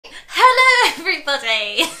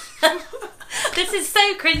everybody! This is so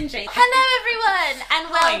cringy. Hello everyone and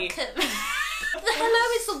welcome. The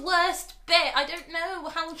hello is the worst bit. I don't know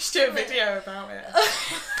how to Just do a video about it.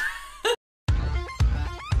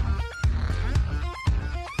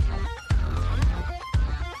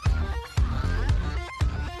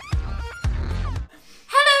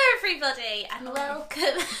 Hello everybody and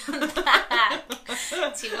welcome back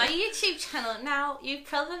to my YouTube channel. Now you've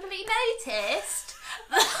probably noticed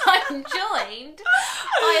that I'm joined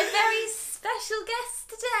by a very special guest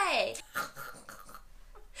today.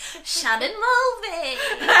 Shannon Mulvey.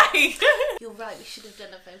 Hey! You're right, we should have done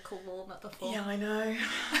a vocal warm-up before. Yeah, I know.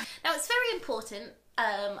 Now it's very important,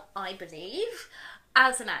 I believe,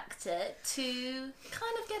 as an actor, to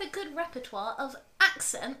kind of get a good repertoire of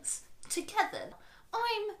accents together.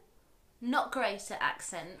 I'm not great at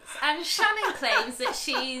accents, and Shannon claims that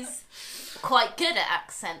she's quite good at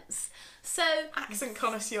accents. So Accent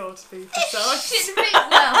connoisseur, to be precise. it should be,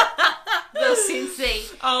 well, we'll soon see.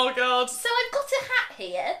 Oh god. So I've got a hat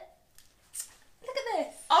here. Look at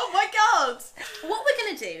this. Oh my god. What we're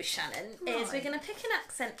going to do, Shannon, is Right. we're going to pick an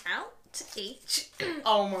accent out each.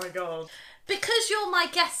 Oh my god. Because you're my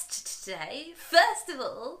guest today, first of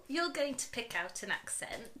all, you're going to pick out an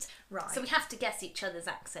accent. Right. So we have to guess each other's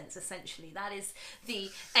accents, essentially. That is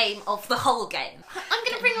the aim of the whole game. I'm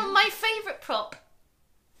going to bring on my favourite prop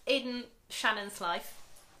in Shannon's life.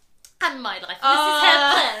 And my life. This is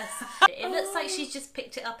her purse. It looks like she's just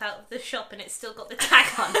picked it up out of the shop and it's still got the tag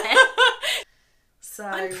on it. So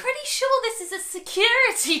I'm pretty sure this is a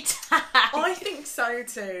security tag. I think so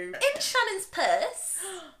too. In Shannon's purse,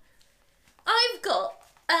 I've got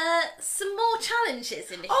some more challenges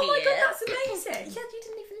in here. Oh my god, that's amazing. Yeah, you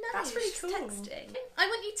didn't even know. That's You were really just cool. texting. I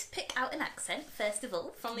want you to pick out an accent, first of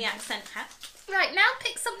all, from the accent hat. Right, now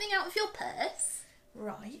pick something out of your purse.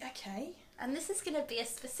 Right, okay. And this is going to be a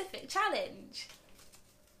specific challenge.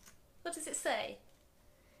 What does it say?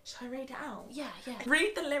 Shall I read it out? Yeah.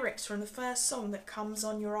 Read the lyrics from the first song that comes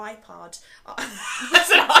on your iPod. That's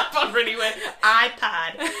an iPod, really weird.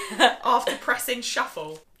 iPad. After pressing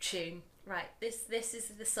shuffle. Tune. Right, this is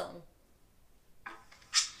the song.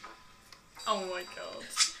 Oh my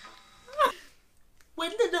god. When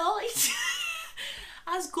the night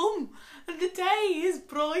has come and the day is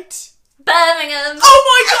bright. Birmingham! Oh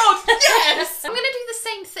my god, yes! I'm going to do the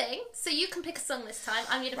same thing, so you can pick a song this time.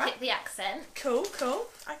 I'm going to Right. pick the accent. Cool.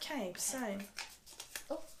 Okay, so.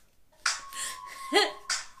 Oh.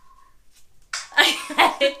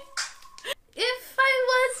 If I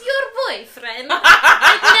was your boyfriend,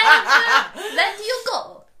 I'd never let you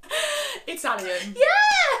go. Italian.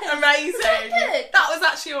 Yeah! Amazing. Good. That was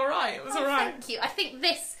actually alright. It was Oh, alright. thank you. I think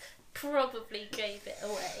this probably gave it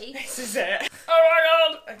away. This is it. Oh my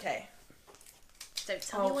god. Okay. Don't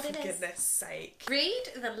tell me Oh, what for it is. goodness sake. Read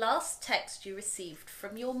the last text you received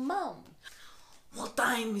from your mum. What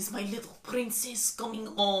time is my little princess coming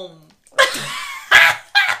home?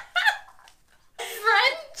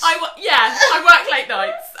 French? I work late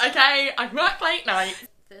nights, okay? I work late nights.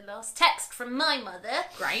 The last text from my mother.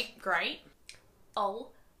 Great. Oh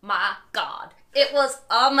my god. It was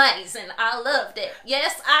amazing. I loved it.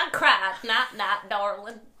 Yes, I cried. Night,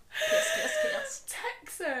 darling. Kiss.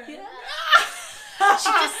 Texas. Yeah.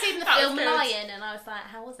 She'd just seen the That was film good. Lion and I was like,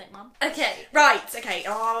 how was it, Mum? Okay. Right, okay.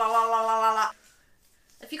 La, la, la, la, la, la, la.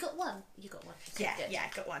 Have you got one? You got one. Okay, good. Yeah,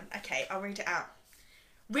 got one. Okay, I'll read it out.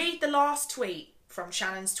 Read the last tweet from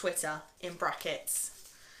Shannon's Twitter in brackets.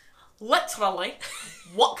 Literally,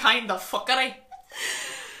 what kind of fuckery?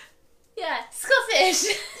 Yeah, Scottish.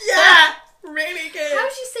 Yeah, really good. How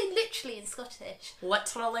would you say literally in Scottish?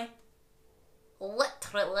 Literally.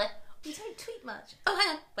 Literally. You don't tweet much. Oh, hang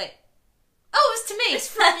on. Wait. Oh, it's to me. It's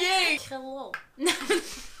from you. Hello.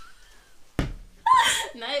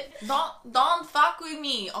 No. Don't fuck with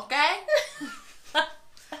me, okay?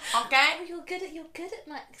 Okay? Oh, you're good at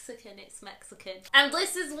Mexican. It's Mexican. And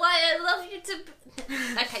this is why I love you to...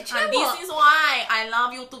 Okay, do you know And what? this is why I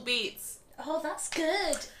love you to bits. Oh, that's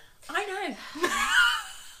good. I know.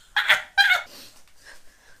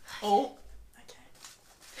 Oh.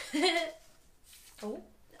 Okay. Oh.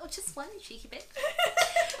 Oh, just one cheeky bit.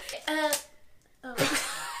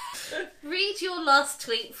 Read your last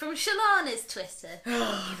tweet from Shalana's Twitter.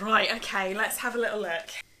 Right, okay, let's have a little look.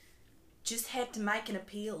 Just had to make an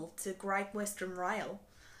appeal to Great Western Rail.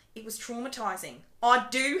 It was traumatising. I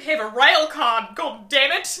do have a rail card, god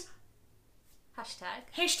damn it! Hashtag.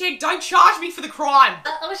 Hashtag don't charge me for the crime.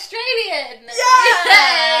 Australian!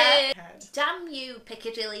 Yeah! Yay! Damn you,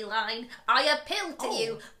 Piccadilly line. I appeal to Oh.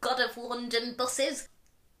 you, God of London buses.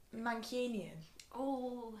 Mancunian.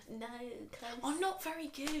 Oh, no, close. I'm not very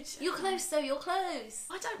good. You're close though, you're close.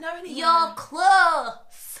 I don't know any. You're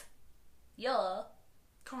close. You're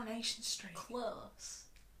Coronation Street. close.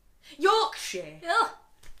 Yorkshire. Yeah.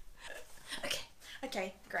 Okay.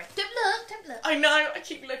 Okay, great. Don't look. I know, I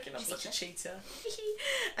keep looking, I'm such a cheater.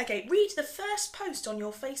 Okay, read the first post on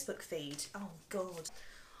your Facebook feed. Oh, God.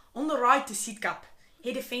 On the ride to Sidcup,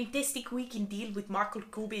 had a fantastic weekend deal with Michael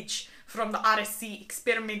Kubich from the RSC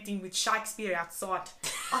experimenting with Shakespeare outside.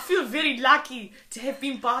 I feel very lucky to have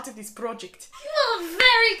been part of this project. You're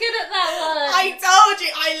very good at that one. I told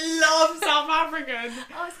you, I love South African.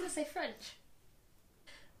 I was going to say French.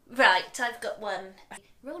 Right, I've got one.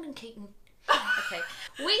 Ronan Keaton. Okay.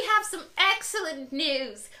 We have some excellent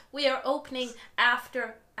news. We are opening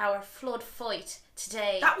after our flood fight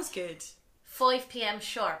today. That was good. 5 p.m.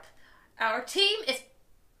 sharp. Our team is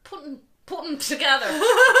putting together.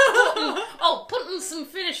 putting some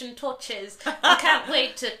finishing touches. I can't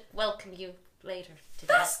wait to welcome you later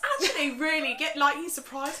today. That's actually really good. Like, you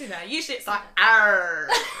surprised me there. Usually it's like, arr.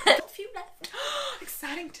 A few left.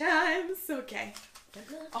 Exciting times. Okay.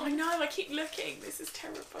 Oh no, I keep looking. This is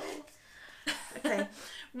terrible. Okay.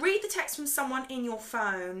 Read the text from someone in your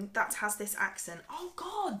phone that has this accent. Oh,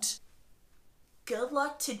 God. Good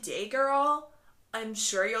luck today, girl. I'm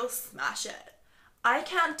sure you'll smash it. I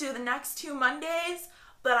can't do the next 2 Mondays,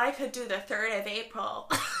 but I could do the 3rd of April.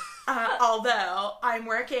 Although I'm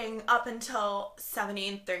working up until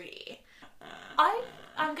 17:30.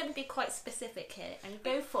 I'm going to be quite specific here and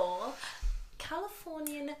go for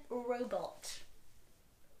Californian robot.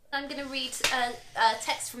 I'm going to read a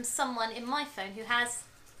text from someone in my phone who has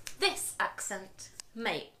this accent.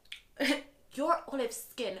 Mate, your olive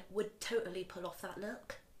skin would totally pull off that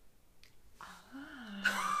look.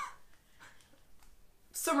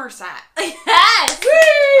 Somerset. Yes!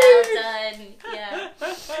 Well done. Yeah.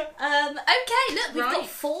 Okay, look, we've got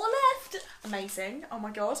 4 left. Amazing. Oh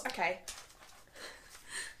my God. Okay.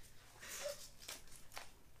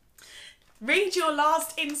 Read your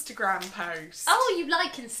last Instagram post. Oh, you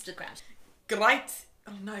like Instagram. Great.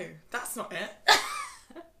 Oh no, that's not it.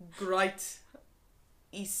 Great.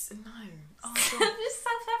 No. Oh, God. It's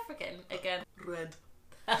South African again. Red.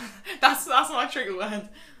 That's my trigger word.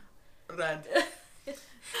 Red.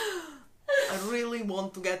 I really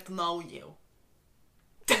want to get to know you.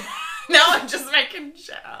 Now I'm just making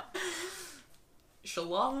shit up.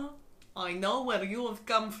 Shalana, I know where you have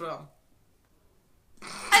come from.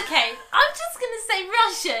 Okay, I'm just going to say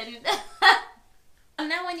Russian. And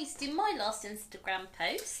now I need to do my last Instagram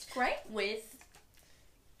post. Great. With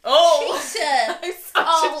Oh! cheater.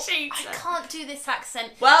 I'm such a cheater. I can't do this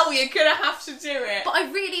accent. Well, you're going to have to do it. But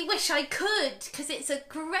I really wish I could, because it's a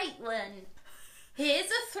great one. Here's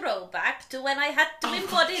a throwback to when I had to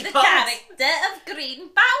embody the character of Green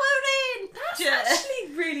Power Ranger. That's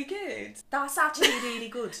actually really good. That's actually really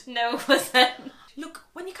good. No, it wasn't. Look,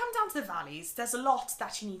 when you come down to the valleys, there's a lot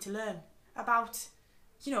that you need to learn about,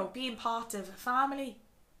 you know, being part of a family.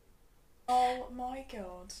 Oh my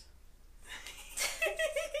God.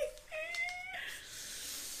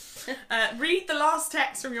 Read the last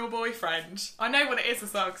text from your boyfriend. I know what it is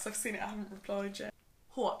as well, because I've seen it, I haven't replied yet.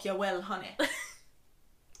 Hope you're well, honey.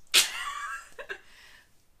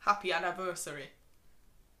 Happy anniversary.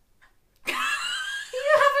 You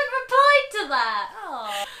haven't replied to that.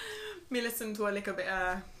 Oh. Me listen to a little bit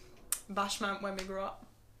bashment when we grow up.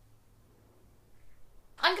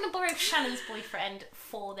 I'm going to borrow Shannon's boyfriend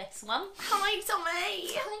for this one. Hi, Tommy.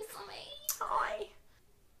 Hi, Tommy. Hi.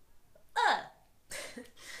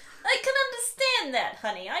 I can understand that,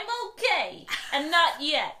 honey. I'm okay. And not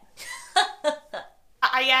yet.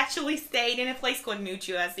 I actually stayed in a place called New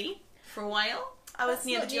Jersey for a while. I was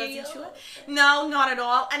near the Jersey Shore. No, not at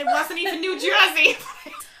all. And it wasn't even New Jersey.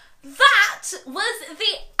 That was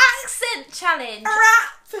the accent challenge.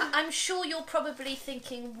 I'm sure you're probably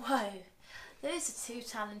thinking, whoa, those are 2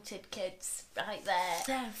 talented kids right there.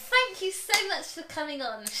 Yeah. Thank you so much for coming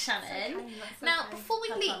on, Shannon. Okay, now, before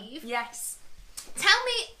we leave, yes, tell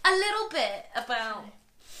me a little bit about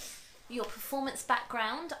your performance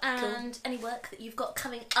background and any work that you've got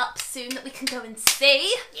coming up soon that we can go and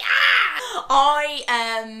see. Yeah!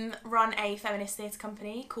 I run a feminist theatre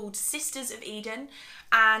company called Sisters of Eden,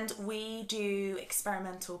 and we do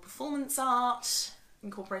experimental performance art,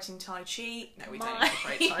 incorporating Tai Chi. No, we don't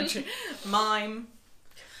incorporate Tai Chi. Mime.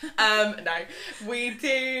 No, we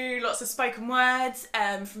do lots of spoken words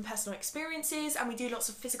from personal experiences, and we do lots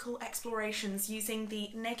of physical explorations using the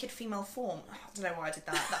naked female form. I don't know why I did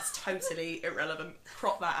that. That's totally irrelevant.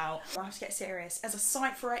 Crop that out. I have to get serious. As a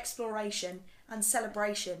site for exploration and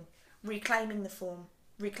celebration, reclaiming the form,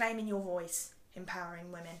 reclaiming your voice,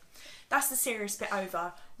 empowering women. That's the serious bit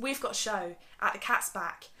over. We've got a show at the Cat's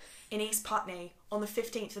Back in East Putney on the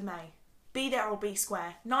 15th of May. Be there or be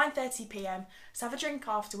square. 9:30 p.m. Let's have a drink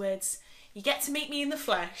afterwards. You get to meet me in the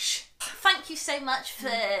flesh. Thank you so much for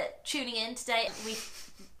tuning in today. We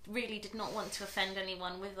really did not want to offend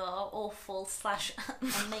anyone with our awful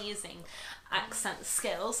 / amazing accent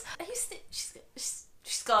skills.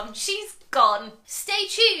 She's gone. She's gone. Stay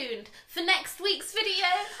tuned for next week's video.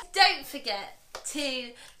 Don't forget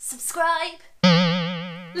to subscribe,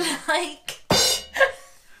 like,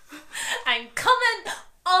 and comment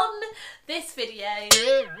on this video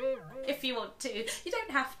if you want to. You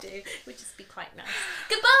don't have to. It would just be quite nice.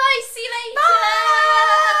 Goodbye. See you later.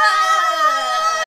 Bye.